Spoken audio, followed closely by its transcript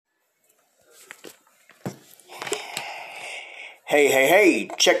Hey,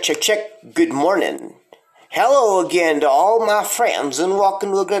 check. Good morning. Hello again to all my friends, and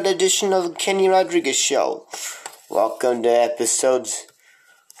welcome to a good edition of the Kenny Rodriguez Show. Welcome to episodes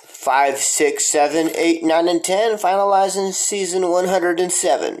 5, 6, 7, 8, 9, and 10, finalizing season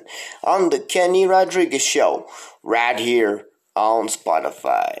 107 on the Kenny Rodriguez Show, right here on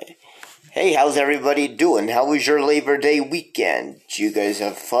Spotify. Hey, how's everybody doing? How was your Labor Day weekend? Did you guys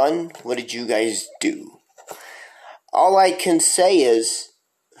have fun? What did you guys do? All I can say is,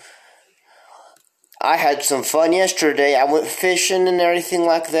 I had some fun yesterday. I went fishing and everything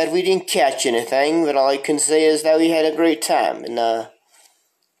like that. We didn't catch anything, but all I can say is that we had a great time and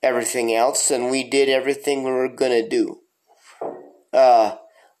everything else, and we did everything we were gonna do.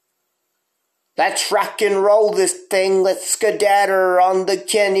 Let's rock and roll this thing. Let's skedaddle on the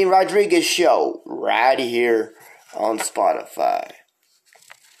Kenny Rodriguez Show, right here on Spotify.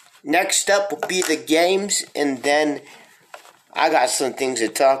 Next up will be the games, and then I got some things to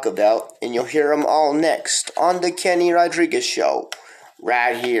talk about, and you'll hear them all next on the Kenny Rodriguez Show,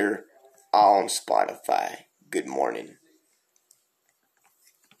 right here on Spotify. Good morning.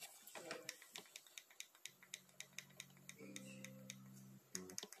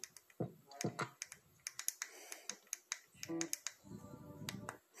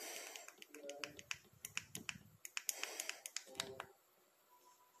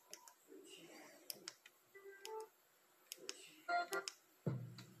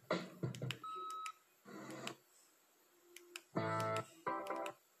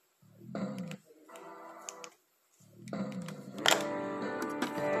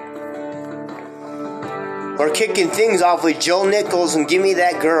 We're kicking things off with Joe Nichols and Give Me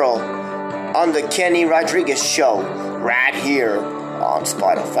That Girl on the Kenny Rodriguez Show, right here on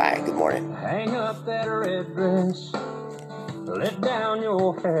Spotify. Good morning. Hang up that red dress, let down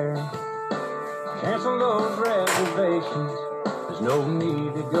your hair, cancel those reservations, there's no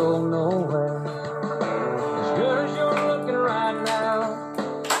need to go nowhere. As good as you're looking right now,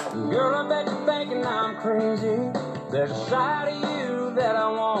 girl, I bet you're thinking I'm crazy. There's a side of you that I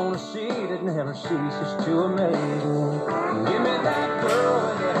want to see that never ceases to amaze me. Give me that girl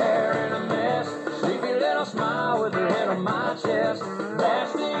with her hair in a mess, sleepy little smile with her head on my chest.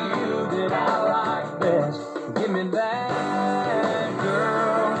 That's the you that I like best. Give me that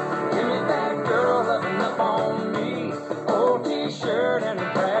girl. Give me that girl loving up on me. Old t-shirt and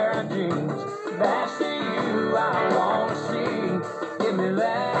a pair of jeans. That's the you I want to see. Give me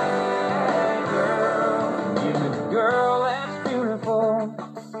that girl. Give me the girl that's beautiful,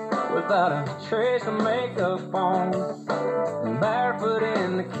 without a trace of makeup on, barefoot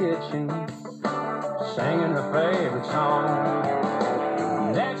in the kitchen, singing her favorite song,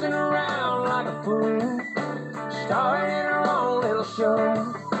 dancing around like a fool, starring in her own little show.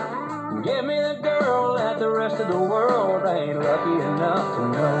 Give me the girl that the rest of the world ain't lucky enough to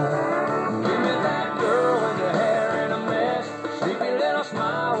know. Give me that girl with her hair in a mess, sleepy little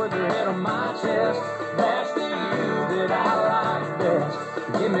smile with her head on my chest. That's the you that I like best.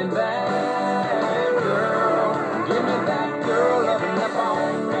 Give me that girl. Give me that girl loving up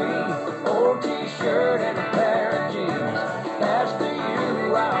on me. Old t-shirt and a pair of jeans. That's the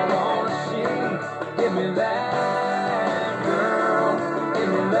you I want to see. Give me that girl. Give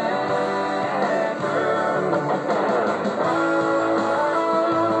me that girl.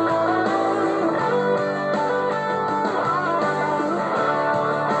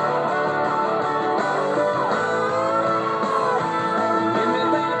 Give me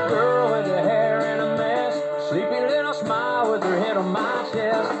that girl with her hair in a mess, sleepy little smile with her head on my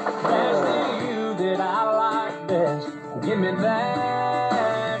chest. That's the you that I like best. Give me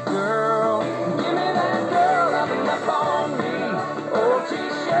that girl. Give me that girl loving up on me. Old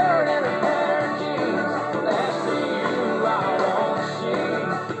t-shirt and a pair of jeans. That's the you I want to see.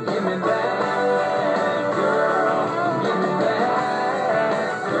 Give me that girl. Give me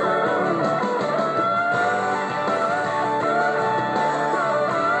that girl.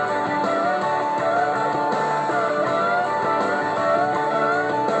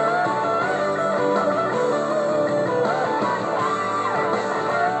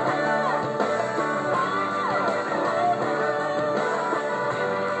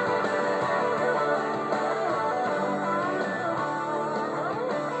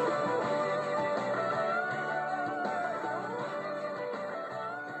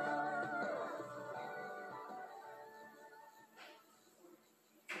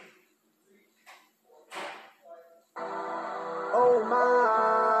 Oh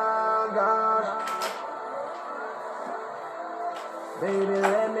my gosh, baby,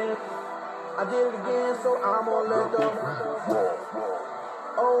 let me. I did it again, so I'm gonna let go.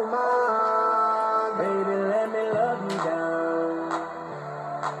 Oh my, baby, let me love you down.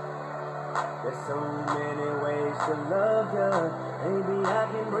 There's so many ways to love you. Maybe I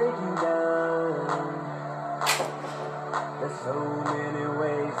can break you down. There's so many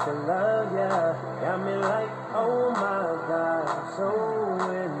ways to love ya. Got me like, oh my God, I'm so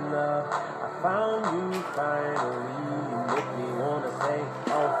in love. I found you finally. You make me wanna say,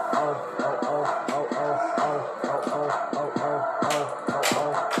 oh, oh, oh, oh, oh, oh, oh, oh, oh, oh, oh, oh,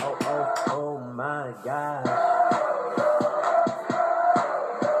 oh, oh, oh, oh my God.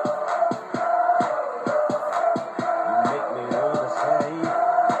 You make me wanna say,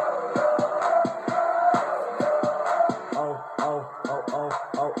 oh, oh, oh, oh, oh,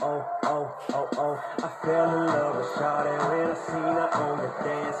 oh, oh, oh, oh. I fell in love with Shawty when I seen her on the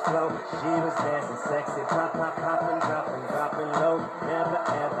dance floor. She was dancing sexy, pop, pop, popping, dropping, dropping low. Never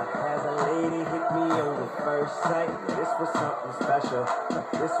ever has a lady hit me on the first sight. This was something special.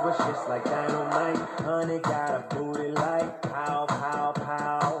 This was just like dynamite. Honey got a booty like pow, pow,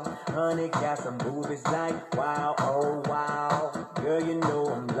 pow. Honey got some boobies like wow, oh wow. Girl, you know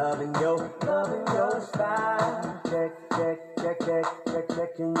I'm loving your style. Check, check, check, check, check,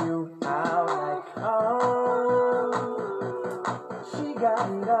 checking you out like, oh, she got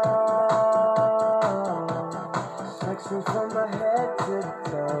it all. Sexy from my head to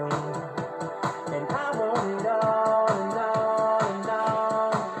toe. And I want it all and all and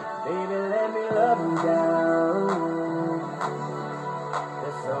all. Baby, let me love you down.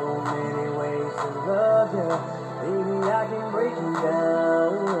 There's so many ways to love you. Baby, I can break you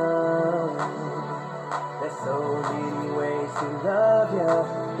down. There's so many ways to love you.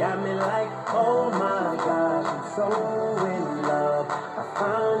 Got me like, oh my gosh, I'm so in love. I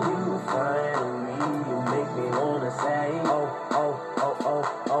found you finally. You make me wanna say, oh, oh, oh, oh,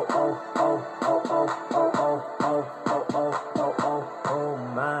 oh, oh, oh, oh, oh, oh, oh, oh, oh, oh, oh, oh, oh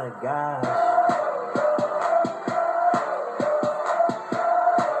my gosh.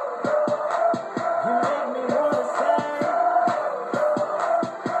 You make me wanna say,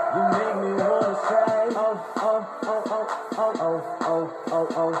 you make me wanna say, oh, oh, oh, oh, oh, oh, oh, oh,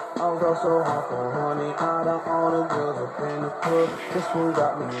 oh, oh. Felt so hot for honey, out of all the girls up in the club. This one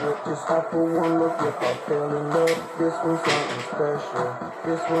got me hooked, just off for one look. If I fell in love, this one's something special.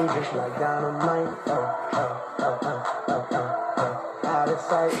 This one just like dynamite. Oh, oh, oh, oh, oh, oh, oh. Out of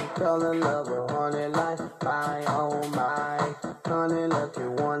sight, fell in love with honey like my, oh my. Honey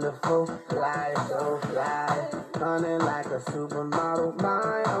looking wonderful, fly so fly. Honey like a supermodel,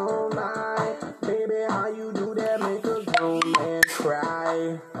 my, oh my. Baby, how you do that make a grown man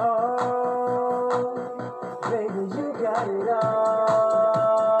cry? Oh, baby, you got it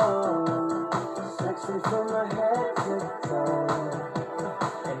all. Sexy from my head to toe.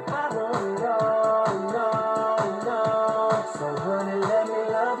 And I want it all and all and all. So honey, let me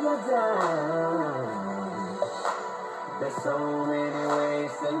love you down. There's so many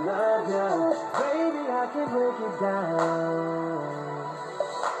ways to love you. Baby, I can break it down.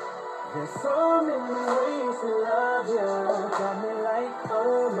 There's so many ways to love you. Got me like,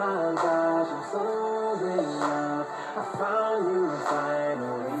 oh my gosh, I'm so in love. I found you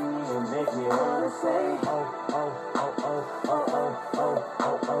finally. You make me wanna say, oh, oh, oh, oh, oh, oh, oh,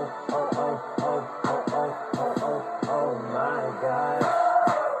 oh, oh, oh, oh, oh, oh, oh, oh, oh, oh my God.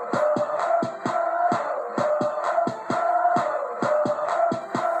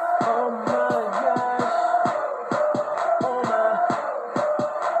 Oh my gosh. Oh my.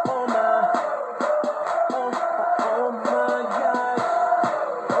 Oh my. Oh my gosh.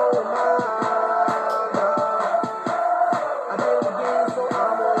 Oh my gosh. I did it again, so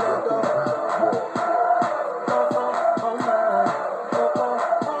I'm gonna let go. Oh my. Oh my.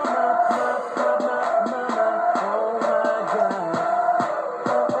 Oh my gosh. Oh my.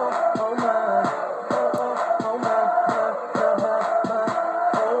 Oh my.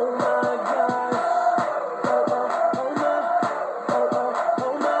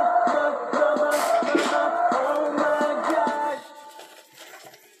 Oh my gosh.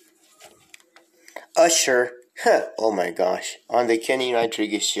 Usher, oh my gosh, on the Kenny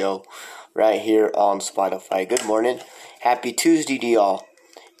Rodriguez Show, right here on Spotify. Good morning, happy Tuesday to y'all.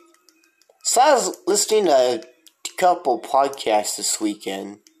 So I was listening to a couple podcasts this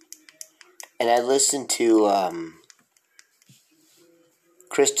weekend, and I listened to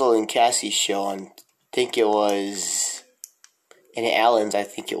Crystal and Cassie's show on, I think it was, in Allen's, I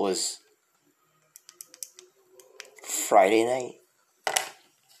think it was Friday night,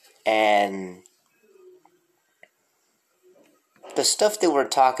 and the stuff that we're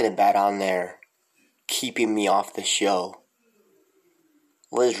talking about on there, keeping me off the show,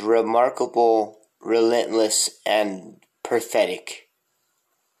 was remarkable, relentless, and pathetic.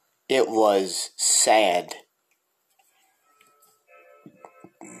 It was sad.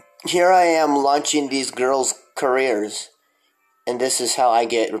 here I am launching these girls' careers, and this is how I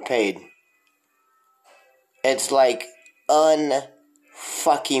get repaid. It's like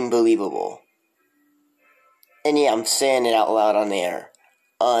unfucking believable. And yeah, I'm saying it out loud on the air.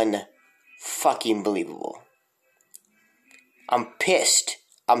 Unfucking believable. I'm pissed.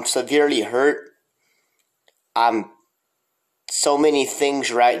 I'm severely hurt. So many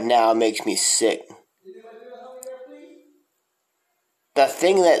things right now makes me sick. The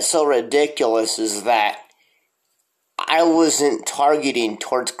thing that's so ridiculous is that I wasn't targeting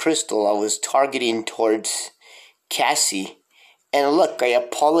towards Crystal. I was targeting towards Cassie. And look, I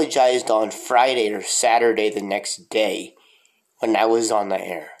apologized on Friday or Saturday the next day when I was on the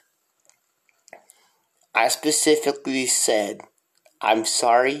air. I specifically said, I'm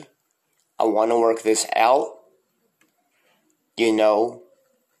sorry. I want to work this out.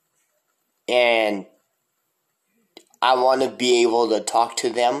 And I want to be able to talk to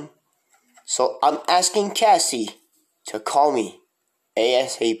them. So I'm asking Cassie to call me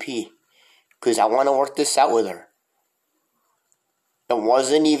ASAP because I want to work this out with her. It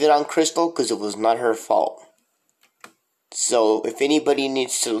wasn't even on Crystal because it was not her fault. So if anybody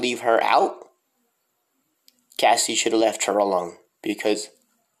needs to leave her out, Cassie should have left her alone because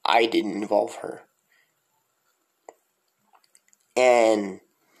I didn't involve her. And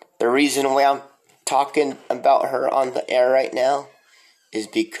the reason why I'm talking about her on the air right now is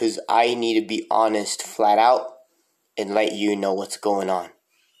because I need to be honest flat out and let you know what's going on.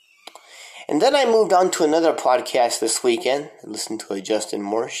 And then I moved on to another podcast this weekend. I listened to a Justin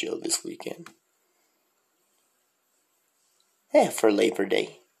Moore show this weekend. For Labor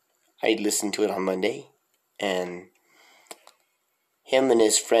Day. I listened to it on Monday. And him and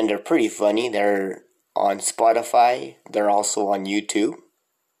his friend are pretty funny. They're on Spotify. They're also on YouTube.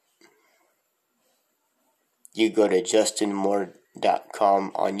 You go to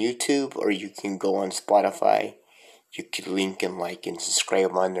justinmoore.com on YouTube, or you can go on Spotify. You can link and like and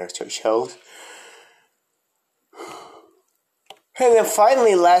subscribe on their shows. And then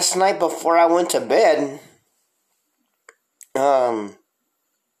finally, last night before I went to bed,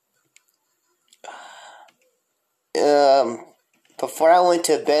 before I went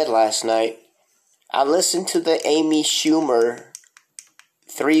to bed last night, I listened to the Amy Schumer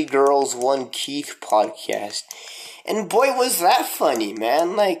 3 Girls, 1 Keith podcast. And boy, was that funny,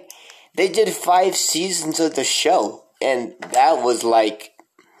 man. Like, they did 5 seasons of the show. And that was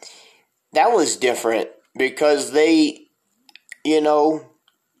different. Because they did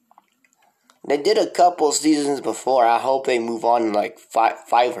a couple seasons before. I hope they move on like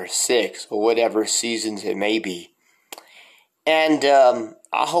 5 or 6 or whatever seasons it may be. And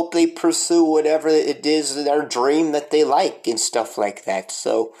I hope they pursue whatever it is, their dream that they like and stuff like that.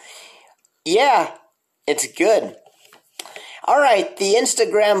 So, yeah, it's good. Alright, the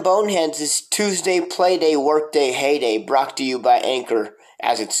Instagram Boneheads is Tuesday Playday, Workday, Heyday, brought to you by Anchor,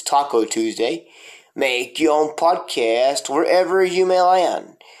 as it's Taco Tuesday. Make your own podcast wherever you may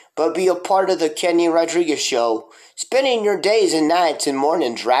land, but be a part of the Kenny Rodriguez Show, spending your days and nights and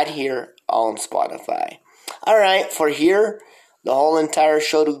mornings right here on Spotify. Alright, for here, the whole entire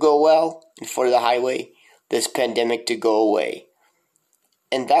show to go well, and for the highway, this pandemic to go away.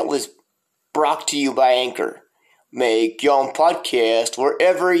 And that was brought to you by Anchor. Make your own podcast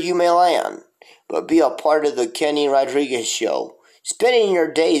wherever you may land, but be a part of the Kenny Rodriguez Show, spending your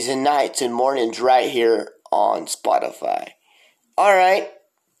days and nights and mornings right here on Spotify. Alright.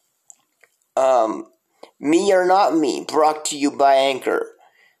 Me or Not Me, brought to you by Anchor.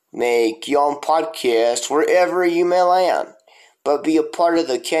 Make your own podcast wherever you may land, but be a part of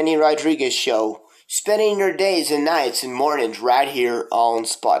the Kenny Rodriguez Show, spending your days and nights and mornings right here on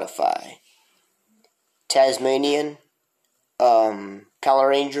Spotify. Tasmanian, Power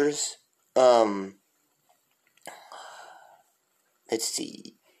Rangers, let's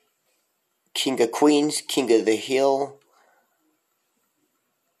see, King of Queens, King of the Hill,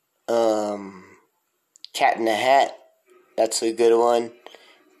 Cat in the Hat, that's a good one.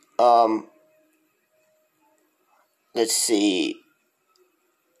 Let's see,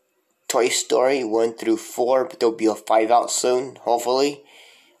 Toy Story 1 through 4, but there'll be a 5 out soon, hopefully.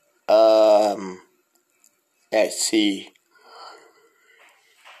 Let's see.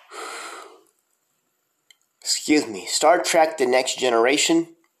 Excuse me. Star Trek The Next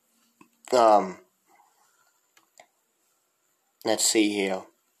Generation. Let's see here.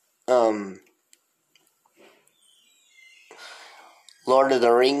 Lord of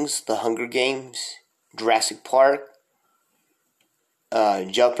the Rings, The Hunger Games, Jurassic Park,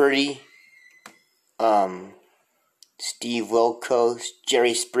 Jeopardy, Steve Wilkos,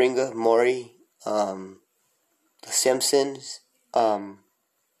 Jerry Springer, Maury, The Simpsons,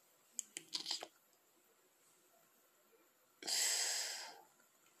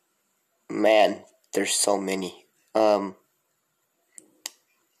 Man, there's so many.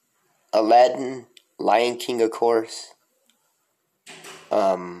 Aladdin, Lion King, of course.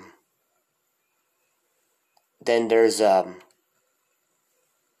 Then there's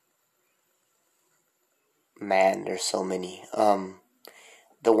man, there's so many.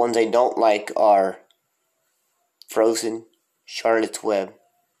 The ones I don't like are Frozen, Charlotte's Web,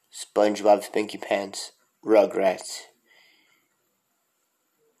 SpongeBob Spanky Pants, Rugrats,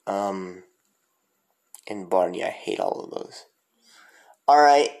 and Barney. I hate all of those.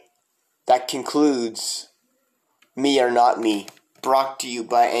 Alright, that concludes Me or Not Me, brought to you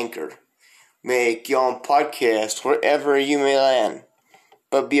by Anchor. Make your own podcast wherever you may land,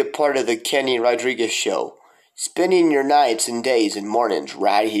 but be a part of the Kenny Rodriguez Show, spending your nights and days and mornings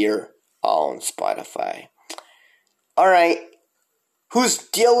right here on Spotify. Alright, whose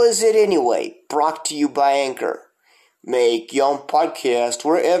deal is it anyway? Brought to you by Anchor. Make your own podcast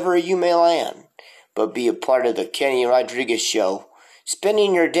wherever you may land, but be a part of the Kenny Rodriguez Show,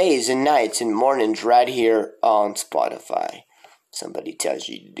 spending your days and nights and mornings right here on Spotify. Somebody tells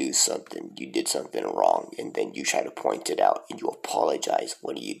you to do something, you did something wrong, and then you try to point it out and you apologize.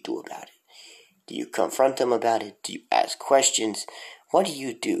 What do you do about it? Do you confront them about it? Do you ask questions? What do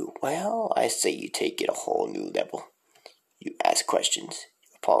you do? Well, I say you take it a whole new level. You ask questions,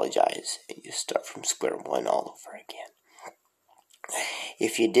 you apologize, and you start from square one all over again.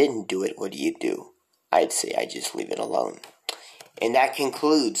 If you didn't do it, what do? I'd say I just leave it alone. And that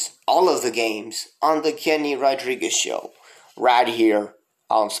concludes all of the games on the Kenny Rodriguez Show, right here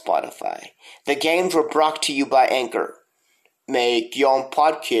on Spotify. The games were brought to you by Anchor. Make your own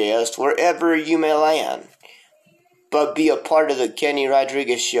podcast wherever you may land, but be a part of the Kenny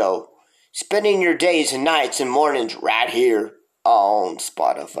Rodriguez Show, spending your days and nights and mornings right here on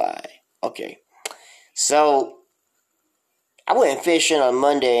Spotify. Okay, so I went fishing on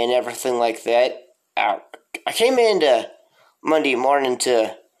Monday and everything like that. I came into Monday morning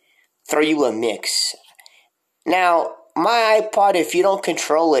to throw you a mix. Now, my iPod, if you don't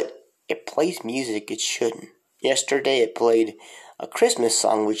control it, it plays music it shouldn't. Yesterday it played a Christmas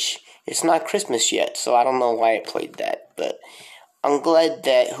song, which it's not Christmas yet, so I don't know why it played that. But I'm glad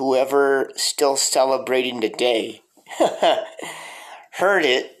that whoever still celebrating today heard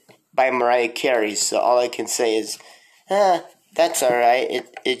it by Mariah Carey. So all I can say is, that's alright.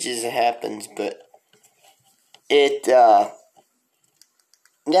 It just happens, but yeah,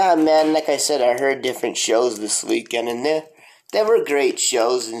 man, like I said, I heard different shows this weekend, and they were great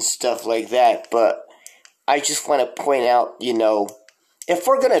shows and stuff like that, but I just want to point out, if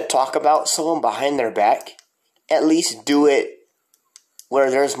we're going to talk about someone behind their back, at least do it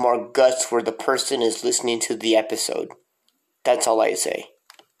where there's more guts, where the person is listening to the episode. That's all I say.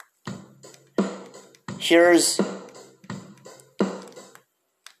 Here's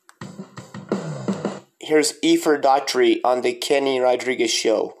Efer Daughtry on the Kenny Rodriguez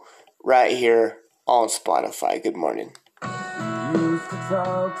Show, right here on Spotify. Good morning. You used to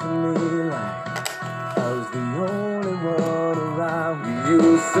talk to me like I was the only one around. You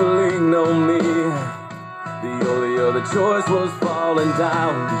used to lean on me. The only other choice was falling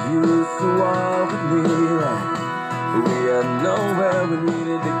down. You used to walk with me like we had nowhere we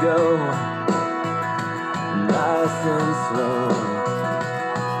needed to go. Nice and slow.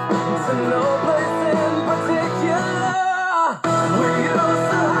 To no place in particular. We used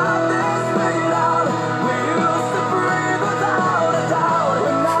to have this figured out. We used to breathe without a doubt.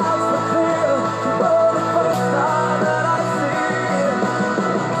 When nights were clear, you were the first time that I see.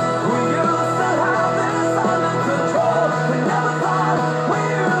 We used to have this under control. We never thought we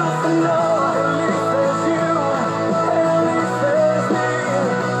used to know. At least there's you, at least there's me.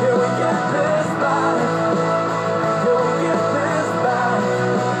 Here we get this back. Here we get this back.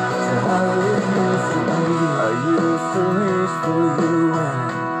 To how it used to be. I used to reach for you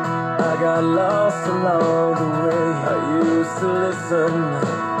and I got lost along the way. I used to listen.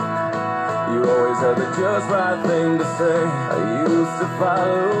 You always had the just right thing to say. I used to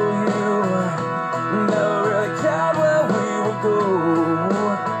follow you. Never really cared where we would go.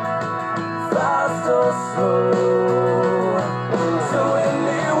 Fast or slow. So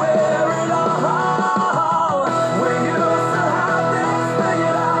anywhere at all. We used to have this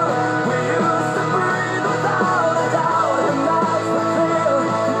figured out. We used to breathe without a doubt. When nights were clear,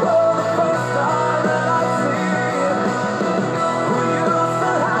 you were the first time that I see. We used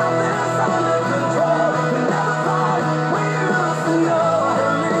to have this under control. We never thought we used to know.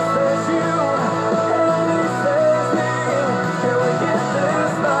 At least there's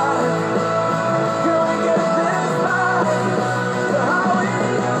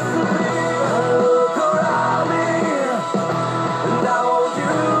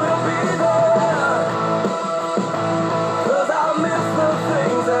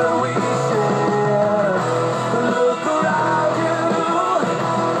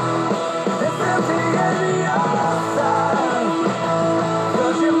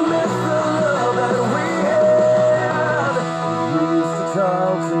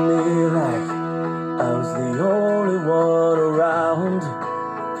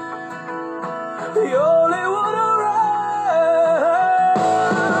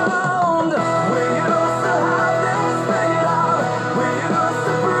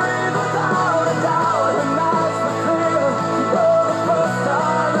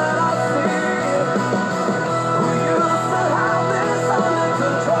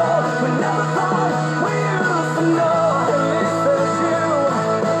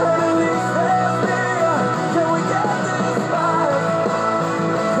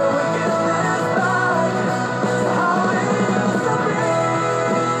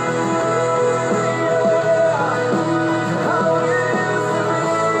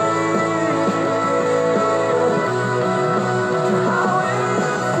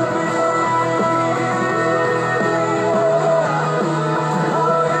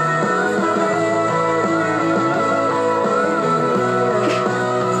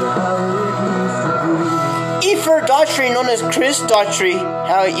Daughtry, known as Chris Daughtry,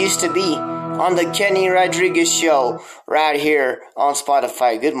 how it used to be, on the Kenny Rodriguez Show, right here on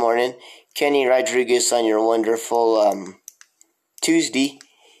Spotify. Good morning. Kenny Rodriguez on your wonderful Tuesday.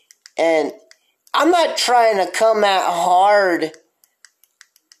 And I'm not trying to come out hard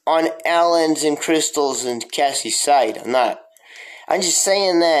on Alan's and Crystal's and Cassie's side. I'm not. I'm just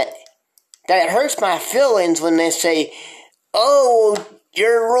saying that it hurts my feelings when they say, oh,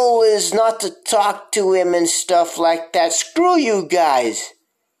 your rule is not to talk to him and stuff like that. Screw you guys.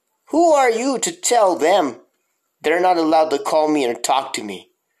 Who are you to tell them they're not allowed to call me and talk to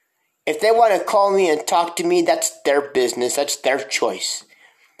me? If they want to call me and talk to me, that's their business. That's their choice.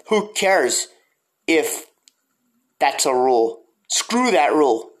 Who cares if that's a rule? Screw that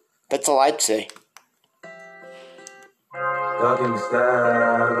rule. That's all I'd say.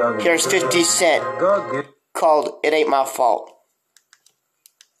 Here's 50 Cent called It Ain't My Fault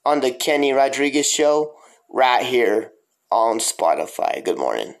on the Kenny Rodriguez Show right here on Spotify. Good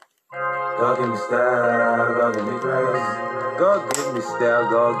morning. God give me style, God give me grace. God give me style,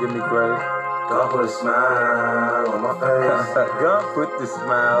 God give me grace. God put a smile on my face. God put the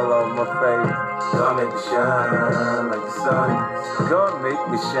smile on my face. God make me shine like the sun. God make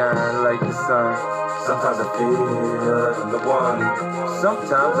me shine like the sun. Sometimes I feel like I'm the one.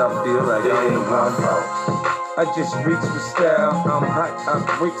 Sometimes I feel like it ain't my fault. I just reach for style, I'm hot, I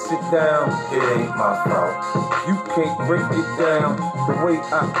breaks it down. It ain't my fault. You can't break it down the way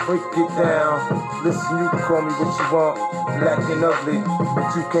I break it down. Listen, you can call me what you want, black and ugly, but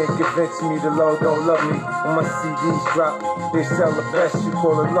you can't convince me the Lord don't love me. When my CDs drop, they sell the best. You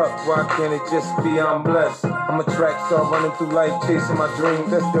call it luck, why can't it just be I'm blessed? I'm a track star running through life, chasing my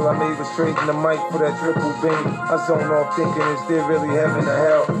dream. That's still I made was trading the mic for that triple beam. I zone off thinking, is there really heaven or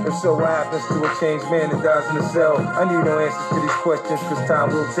hell? If so, what happens to a changed man that dies in the cell? I need no answers to these questions, cause time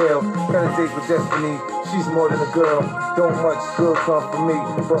will tell. Got a date with destiny, she's more than a girl. Don't much good come from me,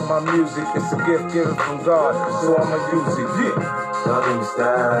 but my music is a gift given from God, so I'ma use it, yeah. God give me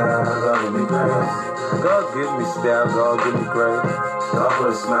style, God give me grace. God give me style, God give me grace. God put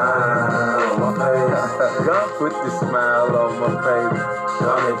a smile on my face. God put the smile on my face.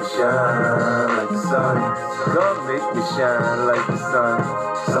 God make me shine like the sun. God make me shine like the sun.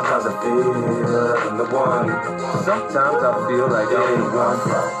 Sometimes I feel like I'm the one. Sometimes I feel like it ain't my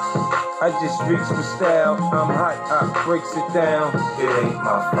fault. I just reach for style, I'm hot, I breaks it down. It ain't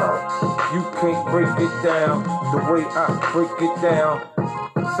my fault. You can't break it down the way I break it down.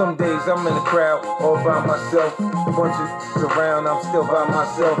 Some days I'm in the crowd all by myself. A bunch of around, I'm still by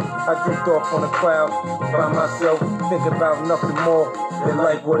myself. I drift off on a cloud by myself, think about nothing more than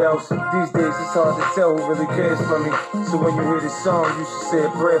like what else. These days it's hard to tell who really cares for me. So when you hear this song, you should say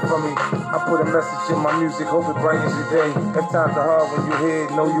a prayer for me. I put a message in my music, hope it brightens your day. If times are hard, when you hear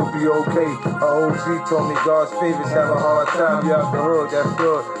it, know you'll be okay. A OG told me God's favorites have a hard time. You out the hood, that's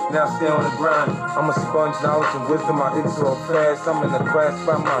good. Now stay on the grind. I'm a sponge, knowledge and wisdom. I hit so fast. I'm in the class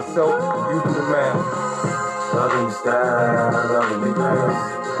by myself. You do the math. God give me style, God give me grace.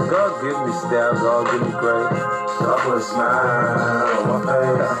 God give me style, God give me grace. God put a smile on my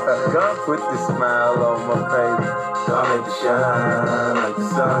face. God put the smile on my face. God make me shine like the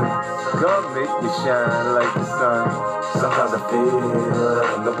sun. God make me shine like the sun. Sometimes I feel like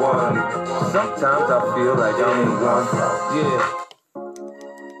I'm the one. Sometimes I feel like I ain't one. Yeah.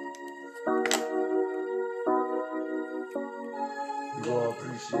 You all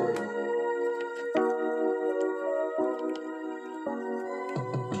appreciate it.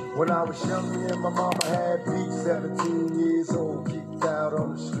 When I was young, me and my mama had beef, 17 years old, kicked out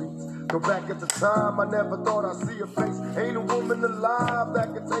on the streets. Go back at the time, I never thought I'd see her face. Ain't a woman alive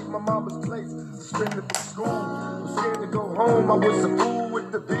that could take my mama's place. Suspended from school, I'm scared to go home. I was a fool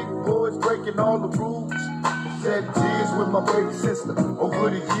with the big boys, breaking all the rules. Shed tears with my baby sister. Over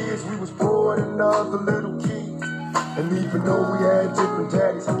the years, we was poor than other little kids. And even though we had different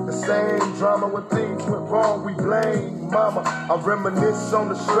daddies, the same drama when things went wrong, we blame mama. I reminisce on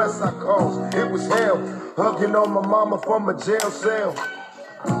the stress I caused. It was hell, hugging on my mama from a jail cell.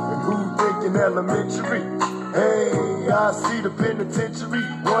 And who thinking elementary? Hey, I see the penitentiary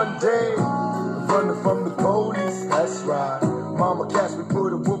one day. Running from the police, that's right. Mama catch me,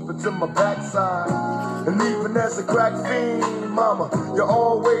 put a whoop into my backside. And even as a crack fiend, mama, you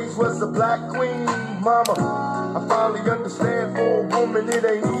always was a black queen, mama. I finally understand for a woman it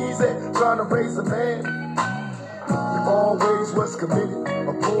ain't easy trying to raise a man. You always was committed,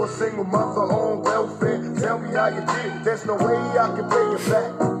 a poor single mother on welfare. Tell me how you did it, there's no way I can pay you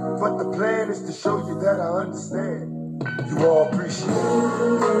back. But the plan is to show you that I understand. You all appreciate it.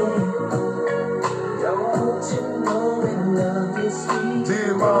 Don't you know that love is sweet?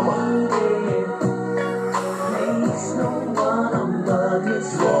 Dear mama,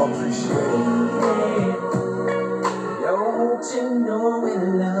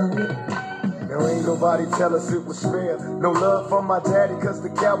 Nobody tell us it was fair. No love for my daddy cause the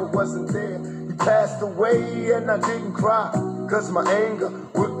coward wasn't there. He passed away and I didn't cry, cause my anger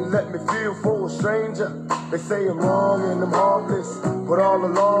wouldn't let me feel for a stranger. They say I'm wrong and I'm heartless, but all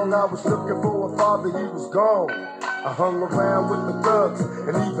along I was looking for a father, he was gone. I hung around with the thugs,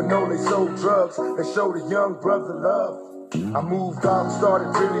 and even though they sold drugs, they showed a young brother love. I moved out and started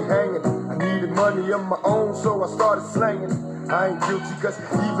really hanging. I needed money of my own, so I started slanging. I ain't guilty cause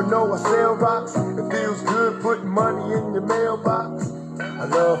even though I sell rocks, it feels good putting money in your mailbox. I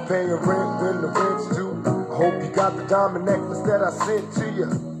love paying rent when the rent's due. I hope you got the diamond necklace that I sent to you.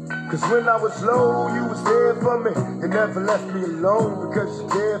 Cause when I was low, you was there for me. You never left me alone because you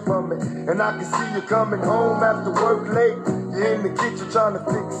cared for me. And I can see you coming home after work late. You're in the kitchen trying to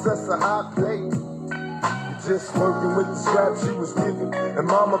fix us a hot plate. You're just working with the scraps you was given. And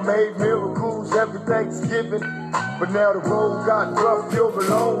mama made miracles every Thanksgiving. But now the road got rough, you're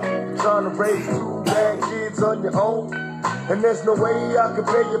alone. Trying to raise 2 bad kids on your own. And there's no way I can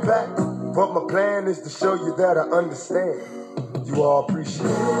pay you back. But my plan is to show you that I understand. You all appreciate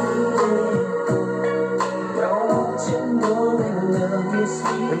it. Don't you know we love you,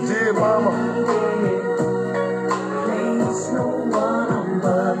 sweet? And dear mama, place no one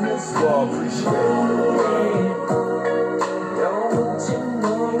above you, sweet. you all appreciate it. Don't you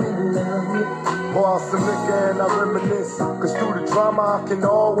know we love you? Pour out some liquor and I reminisce. Cause through the drama I can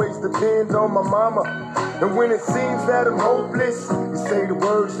always depend on my mama. And when it seems that I'm hopeless, you say the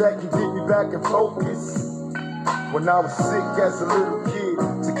words that can get me back in focus. When I was sick as a little kid,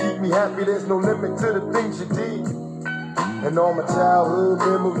 to keep me happy there's no limit to the things you did. And all my childhood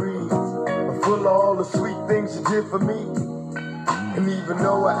memories are full of all the sweet things you did for me. And even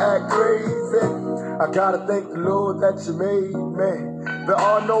though I act crazy, I gotta thank the Lord that you made me. There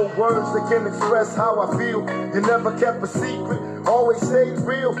are no words that can express how I feel. You never kept a secret, always stayed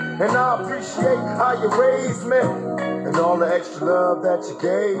real. And I appreciate how you raised me, and all the extra love that you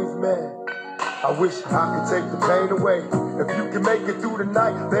gave me. I wish I could take the pain away. If you can make it through the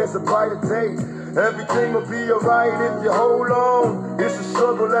night, there's a brighter day. Everything will be alright if you hold on. It's a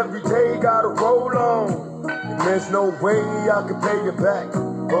struggle every day, gotta roll on. And there's no way I can pay you back,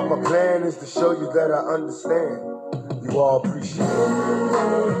 but my plan is to show you that I understand. You all appreciate it.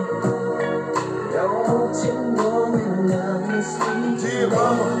 Don't you know we love you, sweet? Dear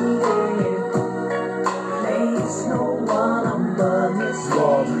mama, Place no one above you, sweet. you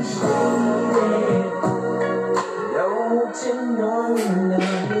all appreciate it. Don't you know we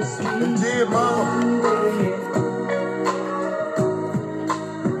love you, sweet? Dear mama,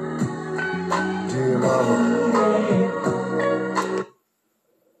 dear mama.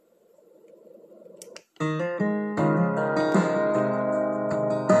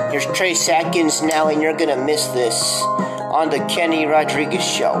 Here's Trace Atkins now, and you're gonna miss this on the Kenny Rodriguez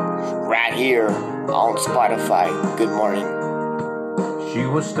Show, right here on Spotify. Good morning. She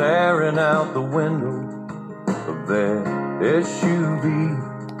was staring out the window of that SUV,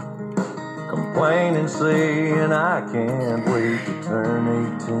 complaining, saying, I can't wait to turn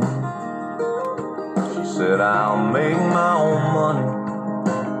 18. She said, I'll make my own money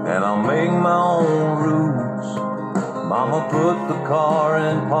and I'll make my own rules. Mama put the car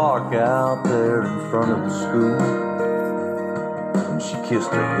in park out there in front of the school, and she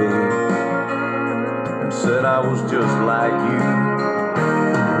kissed her head and said, I was just like you.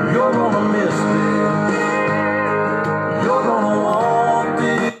 You're gonna miss this. You're gonna want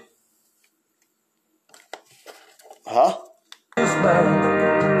this. Huh? Back.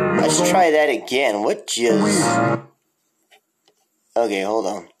 Let's try that again. What just... Okay, hold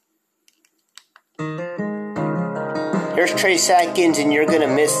on. Here's Trace Atkins, and you're gonna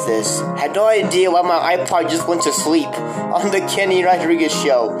miss this. Had no idea why my iPod just went to sleep on the Kenny Rodriguez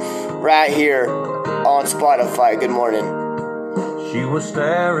Show, right here on Spotify. Good morning. She was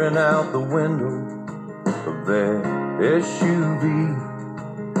staring out the window of that SUV,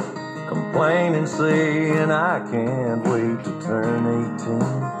 complaining, saying, I can't wait to turn 18.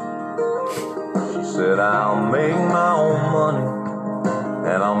 She said, I'll make my own money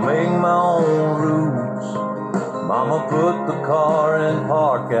and I'll make my own rules. Mama put the car in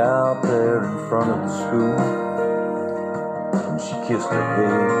park out there in front of the school, and she kissed her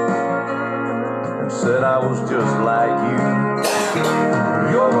head and said, I was just like you.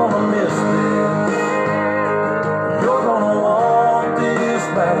 You're gonna miss this. You're gonna want this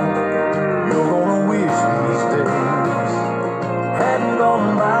back. You're gonna wish these days hadn't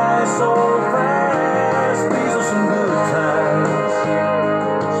gone by so fast. These are some good times,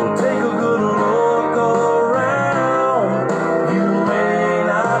 so take a good look around. You may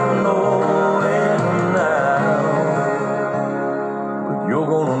not know it now, but you're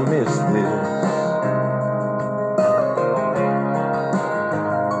gonna miss this.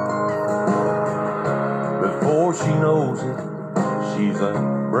 She's a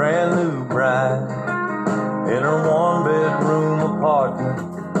brand new bride in her one-bedroom apartment,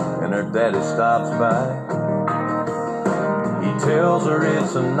 and her daddy stops by. He tells her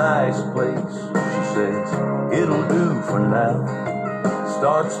it's a nice place. She says, it'll do for now.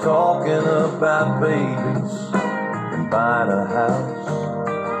 Starts talking about babies and buying a house.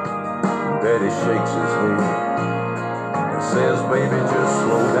 Daddy shakes his head and says, baby, just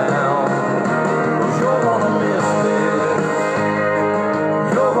slow down, 'cause you're gonna miss this.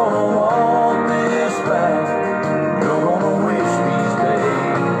 You're gonna want this back. You're gonna wish these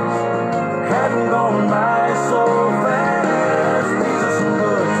days hadn't gone by so fast. These are some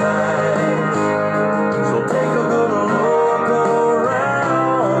good times, so take a good look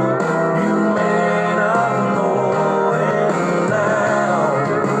around. You may not know it now,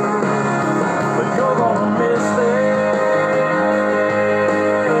 but you're gonna miss this.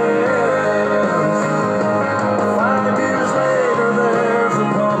 5 years later, there's a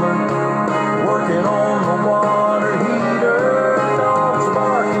plumber working on the water heater. Dogs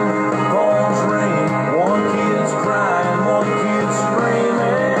barking, phones ringing. One kid's crying, one kid's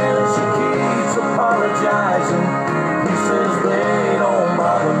screaming. She keeps apologizing. He says they don't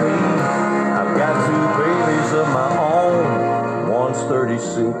bother me. I've got 2 babies of my own. One's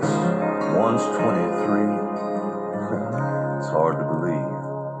 36, one's 23. It's hard to believe,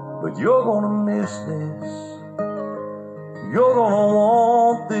 but you're gonna miss this. You're gonna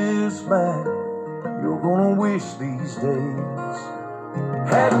want this back. You're gonna wish these days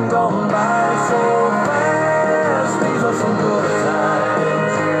hadn't gone by so fast. These are some good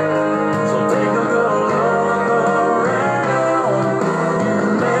times, so take a good look around. You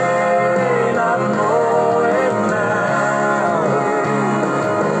may not know it now,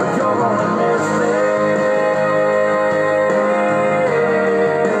 but you're gonna miss this.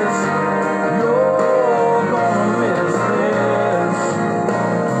 You're gonna miss this.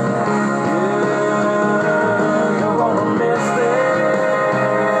 Yeah, you're gonna miss this.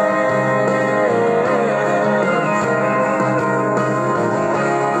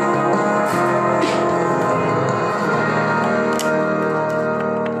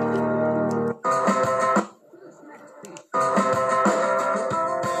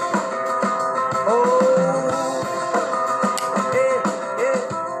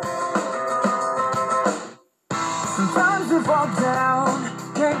 Sometimes we fall down,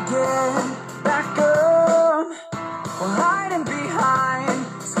 can't get back up. We're hiding behind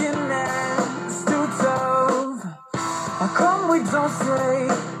skin that's too tough. How come we don't say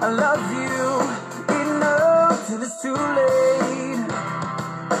I love you enough till it's too late?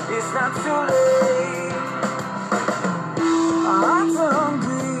 It's not too late. Our hearts are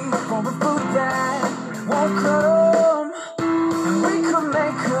hungry for the food that won't come, and we could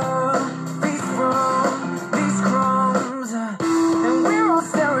make a feast from these crumbs. And we're all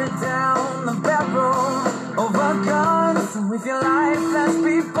staring down the barrel of our guns. So if your life flashed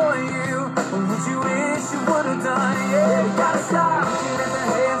before you, what would you wish you would have done? Yeah, we gotta stop looking at the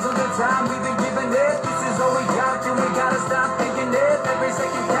hands of the time we've been giving it. This is all we got, and we gotta stop thinking it. Every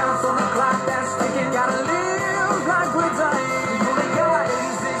second counts on the clock that's ticking. Gotta live like we're dying. We only got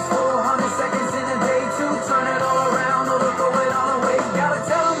 86, 400 seconds in a day to turn it all around or to throw it all away. Gotta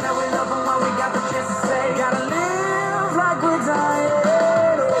tell them that we love them while we got the chance to say. Gotta live like we're dying.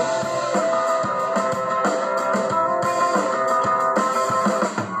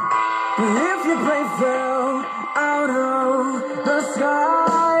 If your plane fell out of the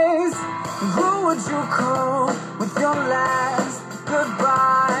skies, who would you call with your last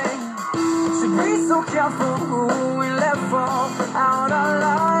goodbye? Should be so careful who we let fall out our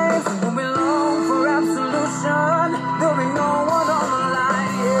lives. When we long for absolution, there'll be no one on the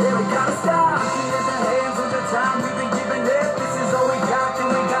line. Yeah, we gotta stop looking at the hands of the time we've been giving it. This is all we got, and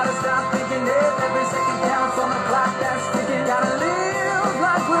we gotta stop thinking it. Every second counts on the clock that's ticking. Gotta live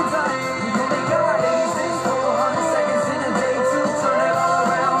like we're dying. We only got 86, 400 seconds in a day to turn it all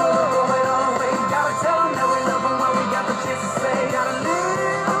around or to throw it all away. Gotta tell them that we love them while we got the chance to say. Gotta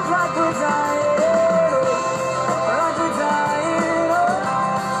live like we're dying. Like we're dying.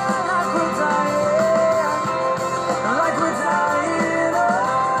 Like we're dying.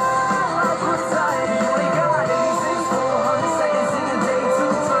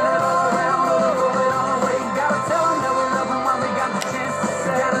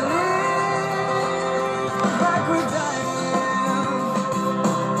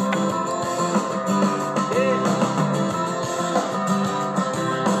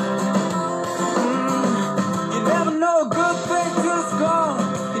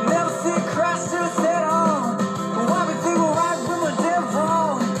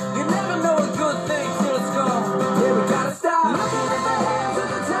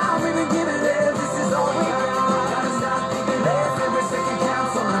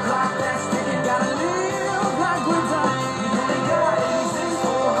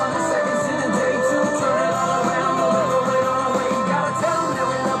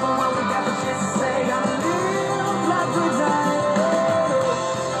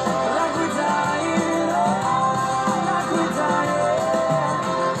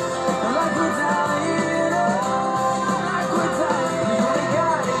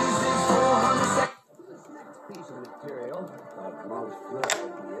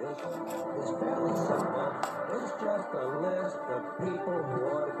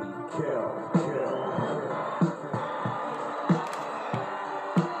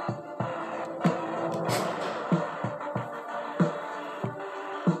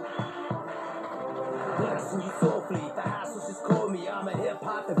 Blasting you softly, the hassles just call me. I'm a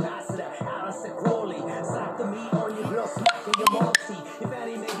hip-hop ambassador, Alistair Crawley. Slap the meat on your grill, smacking your multi. If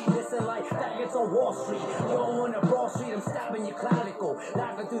any may be missing like faggots on Wall Street. You're on a Broad Street, I'm stabbing you clavicle.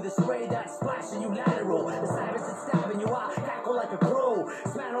 Laughing through the spray that's splashing you lateral. The savage is stabbing you, I cackle like a crow.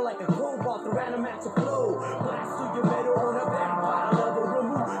 Smatter like a crowbar through animatic flow. Blast through your metal on a vampire level.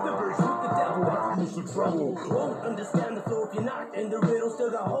 Remove the bridge with the devil, that's you some trouble. Won't understand the flow if you're not in the riddle.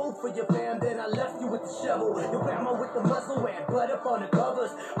 Still got hope for your fam, then I left you with the shovel. Your grandma with the muzzle and blood up on the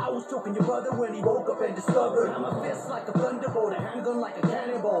covers. I was choking your brother when he woke up and discovered I'm a fist like a thunderbolt, a handgun like a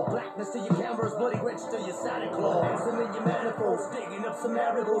cannonball. Blackness to your cameras, bloody wrench to your Santa Claus. Handsome in your manifolds, digging up some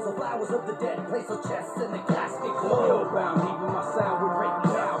marigolds. The flowers of the dead, place of chests in the casket closed. Yo, bound, even my sound would break me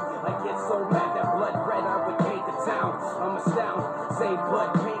down. I get so mad that blood red, I vacate the town. I'm astounded, same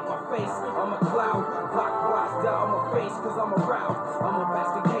blood paint my face. I'm a clown, clockwise down my face, cause I'm around. I'm a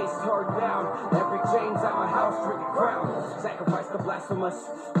bastard case, turned down. Every James at my house, drink a crown. Sacrifice the blasphemous,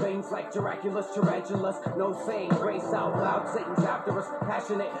 veins like Dracula's tarantulas. No saying, grace out loud, Satan's after us.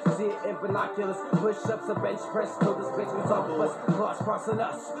 Passionate, see it in binoculars. Push-ups, a bench press, till this bitch was off of us. Claws crossing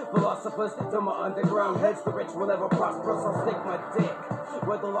us, philosophers, to my underground heads. The rich will ever prosper, so I'll stick my dick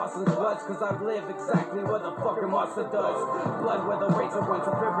where the Lawson's bloods, cause I've lived exactly where the fucking monster does. Blood where the razor runs,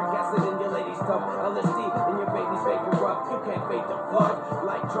 a sulfuric acid in your lady's tub, LSD in your baby's vapor rub. You can't fake the blood,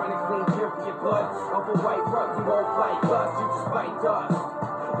 like trying to clean pure blood off a white rug. You won't fight dust, you just bite dust.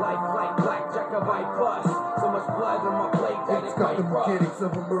 Life like blackjack, I might bust. So much blood on my plate that It's it got the might rust. mechanics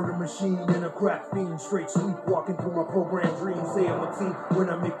of a murder machine and a crack fiend. Straight sleepwalking through my programmed dreams. Say I'm a team when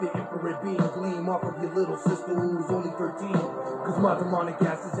I make the infrared beam gleam off of your little sister who's only 13. Cause my demonic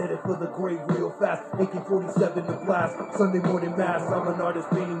ass is headed for the grave real fast. AK-47 to blast, Sunday morning mass. I'm an artist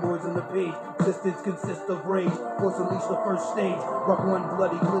painting words on the page. Existence consists of rage. Force unleash the first stage. Rock one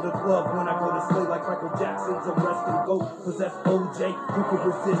bloody glitter glove when I go to slay like Michael Jackson's arrest and go. Possess OJ, who could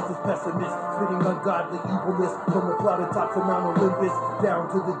resist this pessimist? Spitting ungodly evilness from the plotted top to Mount Olympus down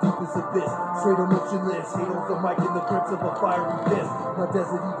to the deepest abyss. Straight emotionless, hate on the mic in the grips of a fiery fist. My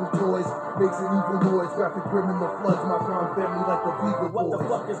desert eagle toys makes an evil noise. Graphic grim in the floods, my crime family like the Beagle What the Boys.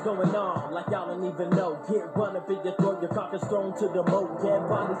 fuck is going on? Like y'all don't even know. Get run up in your throat, your cock is thrown to the moat. Dead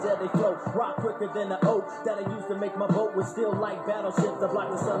bodies, yeah, they float. Rock quicker than the oak that I used to make my boat with steel like battleships that block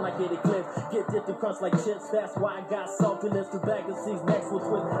the sun like it eclipse. Get dipped and crunch like chips, that's why I got salty lips. The bag of seeds next will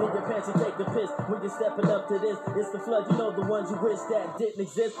twist. In your pants, you take the piss. When you're stepping up to this, it's the flood, you know the ones you wish that didn't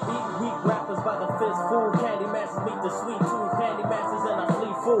exist. Eat weak rappers by the fistful. Candy masters meet the sweet tooth. Candy masters and I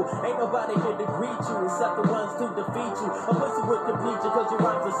flee fool. Ain't nobody here to greet you, except the ones to defeat you. A whistle would complete you, cause your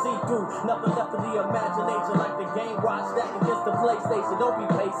rhymes are see-through. Nothing left for the imagination, like the game watch stack against the PlayStation. Don't be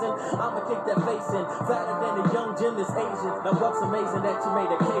pacing, I'ma kick that face in. Fatter than a young gymnast Asian. Now what's amazing that you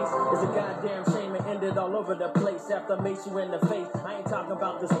made a case? It's a goddamn shame it ended all over the place. After I made you in the face, I ain't talking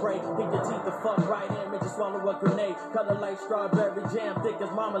about the spray. Pick your teeth the fuck right in, make you swallow a grenade. Color like strawberry jam, thick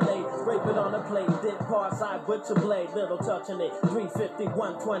as marmalade. Scrape it on a plate, dip par side butcher blade. Little touch in it, 350,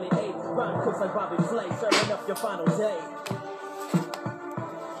 128. Rhyme cooks like Bobby Flay, serving up your final day.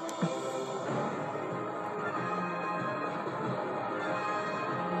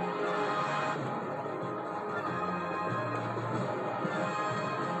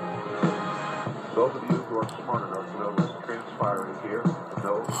 Those of you who are smart enough to know what's transpiring here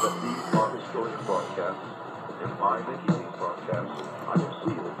know that these are historic broadcasts, and by making these broadcasts, I have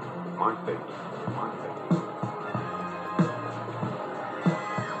sealed my fate. My fate.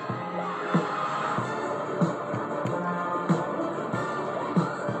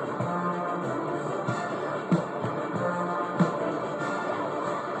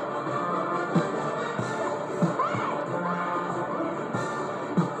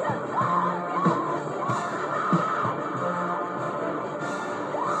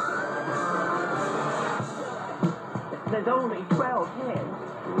 There's only 12 heads.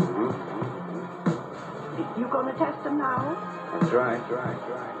 You gonna test them now? That's right.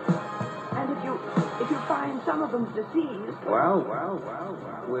 And if you find some of them's diseased, Well,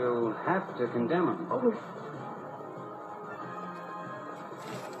 we'll have to condemn them. oh,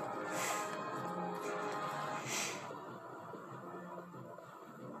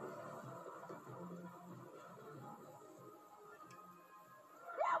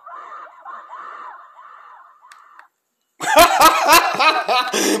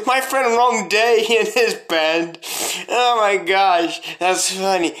 My friend Wrong Day and his band. Oh my gosh, that's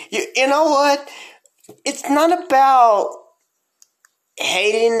funny. You know what? It's not about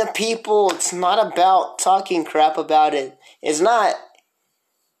hating the people. It's not about talking crap about it. It's not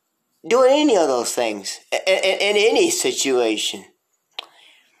doing any of those things in any situation.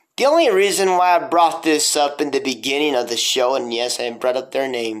 The only reason why I brought this up in the beginning of the show, and yes, I brought up their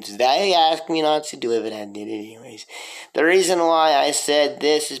names, they asked me not to do it, but I did it anyways. The reason why I said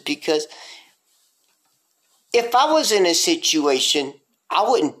this is because if I was in a situation, I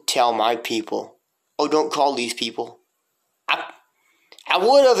wouldn't tell my people, oh, don't call these people. I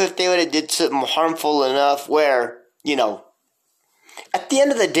would have if they would have did something harmful enough where, you know, at the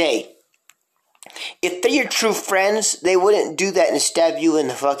end of the day, if they're your true friends, they wouldn't do that and stab you in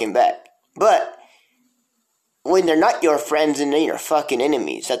the fucking back. But when they're not your friends and they're your fucking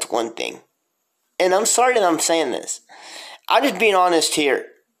enemies, that's one thing. And I'm sorry that I'm saying this. I'm just being honest here.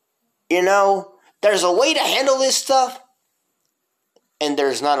 You know, there's a way to handle this stuff, and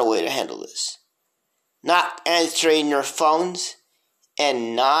there's not a way to handle this. Not answering your phones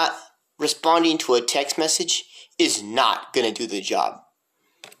and not responding to a text message is not going to do the job.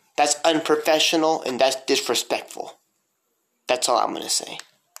 That's unprofessional and that's disrespectful. That's all I'm going to say.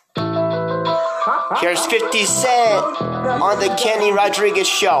 Here's 50 Cent on the Kenny Rodriguez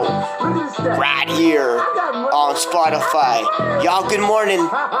Show. Right here on Spotify. Y'all, good morning.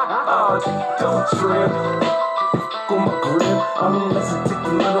 Don't trip. Go my grip. I mean, let's take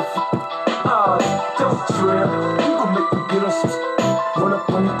a little. Don't trip. You gon' make me get on some. Run up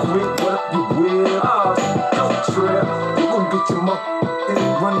on you quick. What up you with? Don't trip. You gon' get your mouth.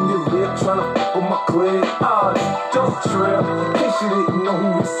 Running your lip, trying to fuck with my clip. Don't trip. In case you didn't know who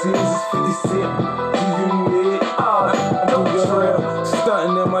this is, it's 50 Cent. Do you need it? Don't trip.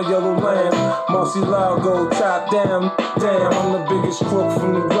 Stunting in my yellow lamb. Marcy Lago, top down. Damn, I'm the biggest crook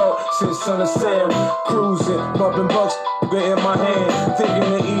from New York since Son of Sam. Cruising, bumping bucks in my hand.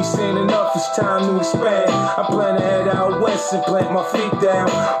 Thinking the East ain't enough, it's time to expand. I plan to head out west and plant my feet down.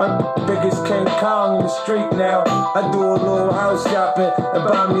 I'm biggest King Kong in the street now. I do a little house shopping and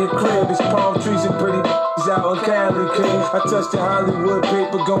buy me a crib. It's palm trees and pretty out in Cali, King. I touched the Hollywood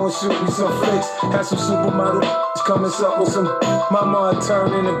paper, go and shoot me some flicks. Have some supermodel coming up with some. Mama I'd turn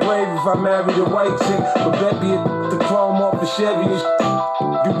in the grave if I married a white chick. But bet be the chrome off the Chevy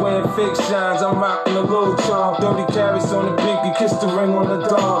and be wearing fake shines. I'm rocking a little charm. 30 carats on the pinky, kiss the ring on the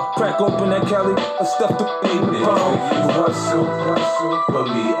dawn. Crack open that Cali and stuff the in the palm. You hustle, for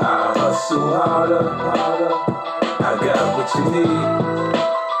me I hustle harder. I got what you need.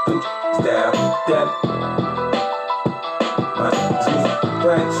 That my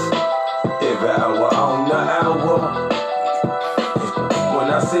thanks. Every hour on the hour. When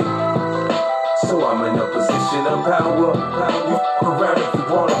I say, so I'm in a position of power. You fuck around if you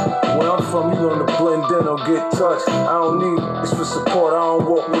wanna. Where I'm from, you gonna blend in or get touched. I don't need this for support, I don't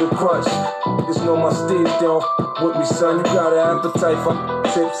walk with a crutch. Just know my stage, they don't fuck with me, son. You got an appetite for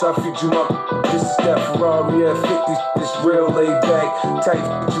tips, I feed you my. This is that Ferrari at 50, it's real laid back. Tight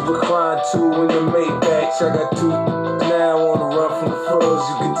you recline to in the Maybach. I got two now on the run from the fuzz.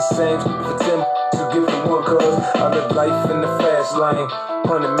 You get the same for 10, you get from one cuz. I live life in the fast lane.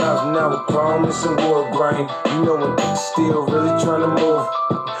 100 miles an hour, chrome and some wood grain. You know when still really trying to move.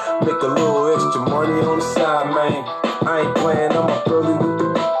 Make a little extra money on the side, man. I ain't playing, I'm up early with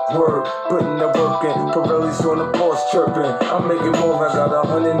the word. Putting the work in, Pirelli's on the porch chirping. I'm making more, I got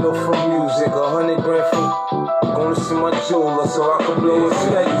 100 no from music, 100 grand from. Gonna see my jeweler so I can blow a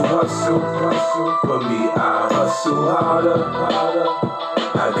check. You hustle, for me I hustle harder.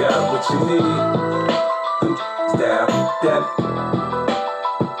 I got what you need. That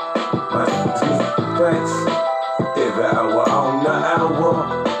my thanks. Every hour on the hour.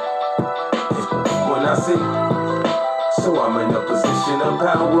 When I say, so I'm in a position of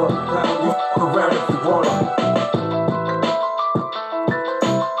power. You fuck around if you wanna.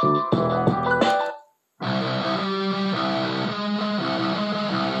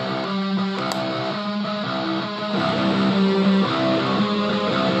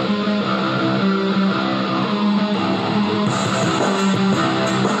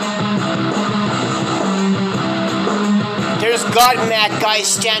 God Mac Guy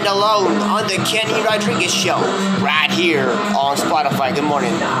Stand Alone on the Kenny Rodriguez Show, right here on Spotify. Good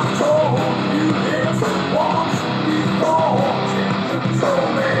morning.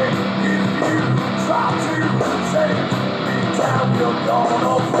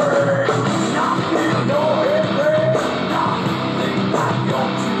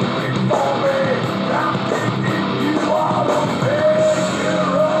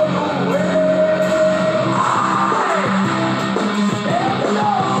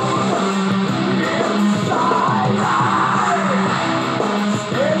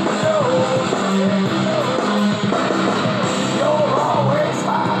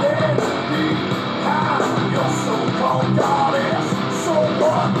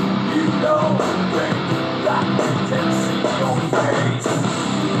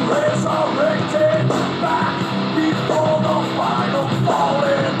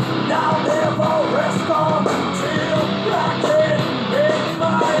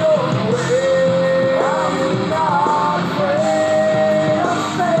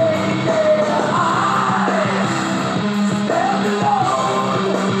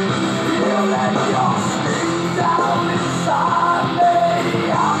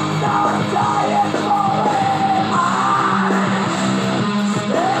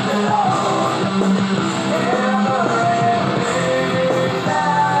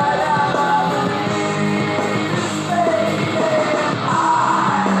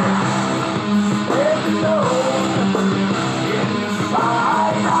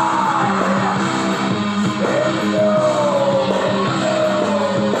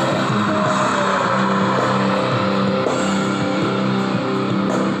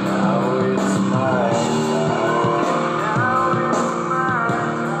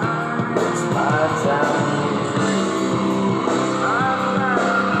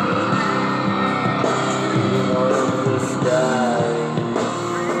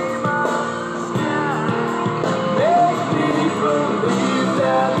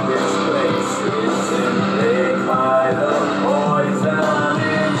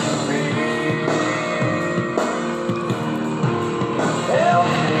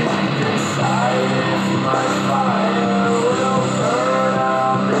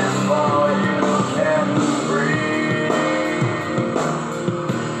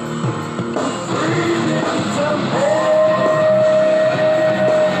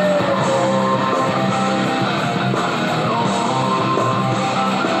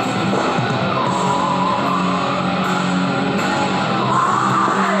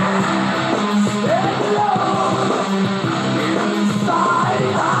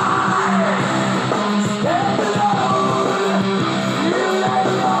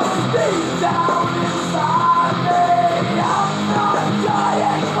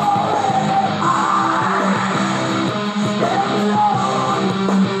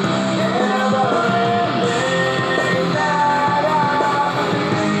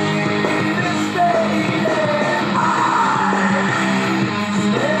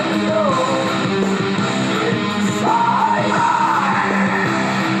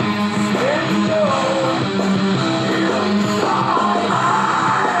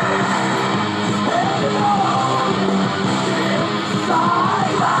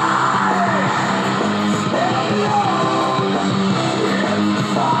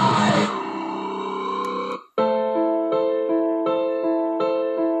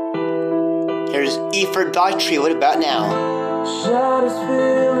 Daughtry, what about now? Shadows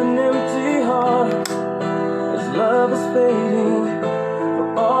fill an empty heart as love is fading.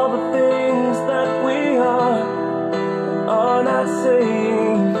 For all the things that we are not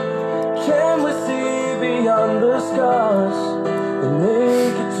saying. Can we see beyond the scars and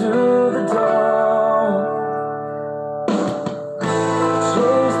make it to the dawn?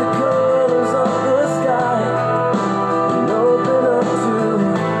 Change the colors of the sky and open up to the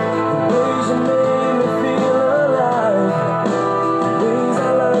ways you made me feel alive, the ways I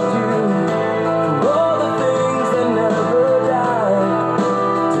loved you, for all the things that never die,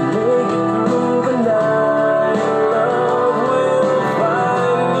 to make it through the night. Love will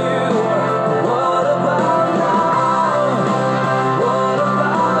find you. What about now? What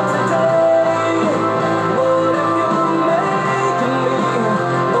about today? What if you're making me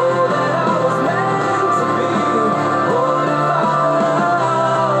all that I was meant to be? What if I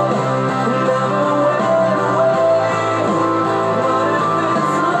loved and never went away? What if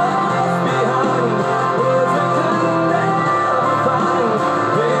it's lost behind words we could never find?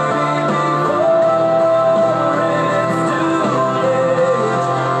 Baby, before it's too late.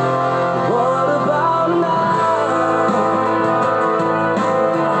 What about now?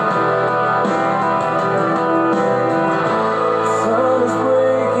 Sun is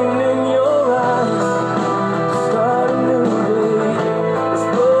breaking in your eyes. Start a new day. This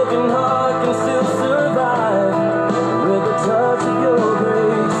broken heart can still survive with the touch of your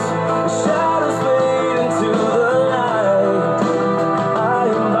grace. The shadows fade into the light. I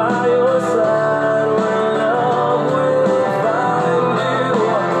am by your side when love will find you.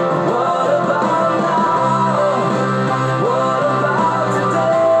 What about now? What about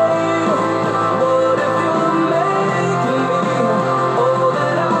today? What if you're making me all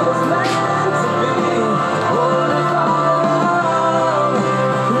that I was meant to be? What if I loved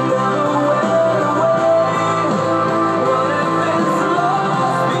and never went away? What if it's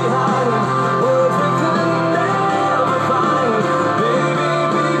lost behind words we could never find? Baby,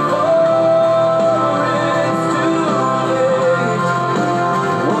 before it's too late.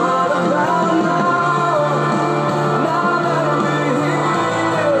 What about now? Now that we're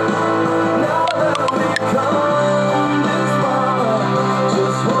here, now that we've come this far,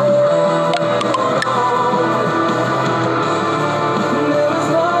 just hold on. There is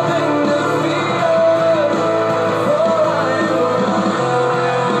nothing to fear, for I am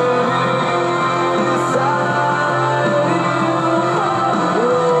beside you.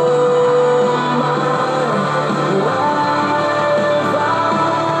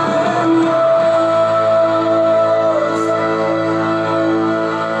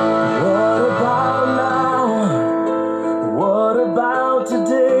 What about now? What about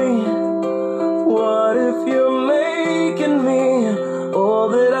today? What if you're making me all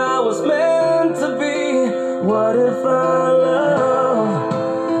that I was meant to be? What if our love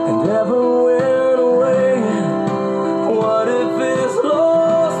and never went away? What if it's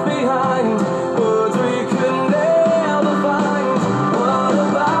lost behind words we could never find? What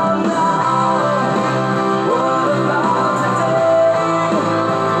about now? What about today?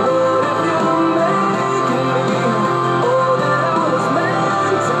 What if you're making me all that I was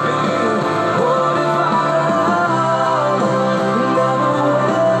meant to be? What if our love never went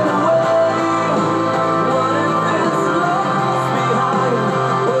away? What if it's lost behind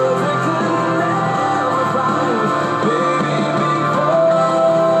words we could never find? Baby, before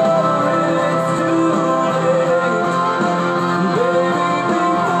it's too late. Baby,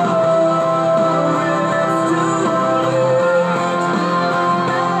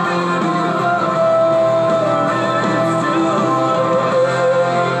 before it's too late.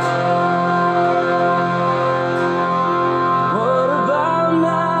 What about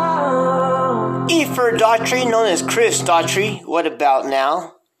now? E for Daughtry, known as Chris Daughtry, what about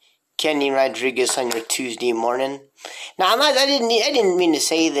now? Kenny Rodriguez on your Tuesday morning. Now, I didn't mean to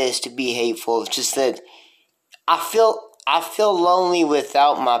say this to be hateful. It's just that I feel lonely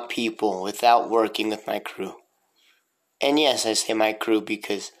without my people, without working with my crew. And yes, I say my crew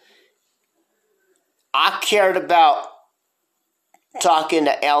because I cared about talking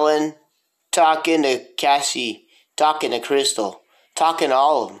to Ellen, talking to Cassie, talking to Crystal, talking to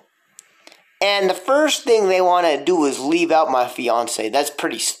all of them. And the first thing they want to do is leave out my fiance. That's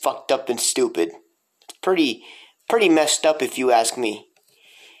pretty fucked up and stupid. It's pretty messed up if you ask me.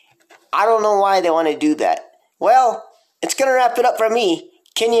 I don't know why they want to do that. Well, it's going to wrap it up for me,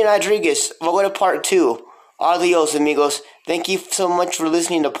 Kenny Rodriguez. We'll go to part 2. Adios, amigos. Thank you so much for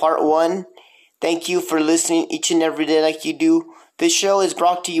listening to part 1. Thank you for listening each and every day like you do. This show is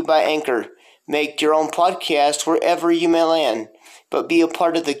brought to you by Anchor. make your own podcast wherever you may land. But be a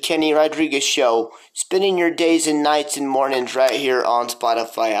part of the Kenny Rodriguez Show, spending your days and nights and mornings right here on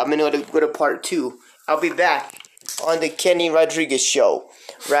Spotify. I'm going to go to part 2. I'll be back on the Kenny Rodriguez Show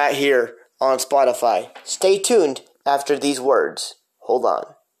right here on Spotify. Stay tuned after these words. Hold on.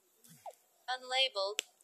 Unlabeled.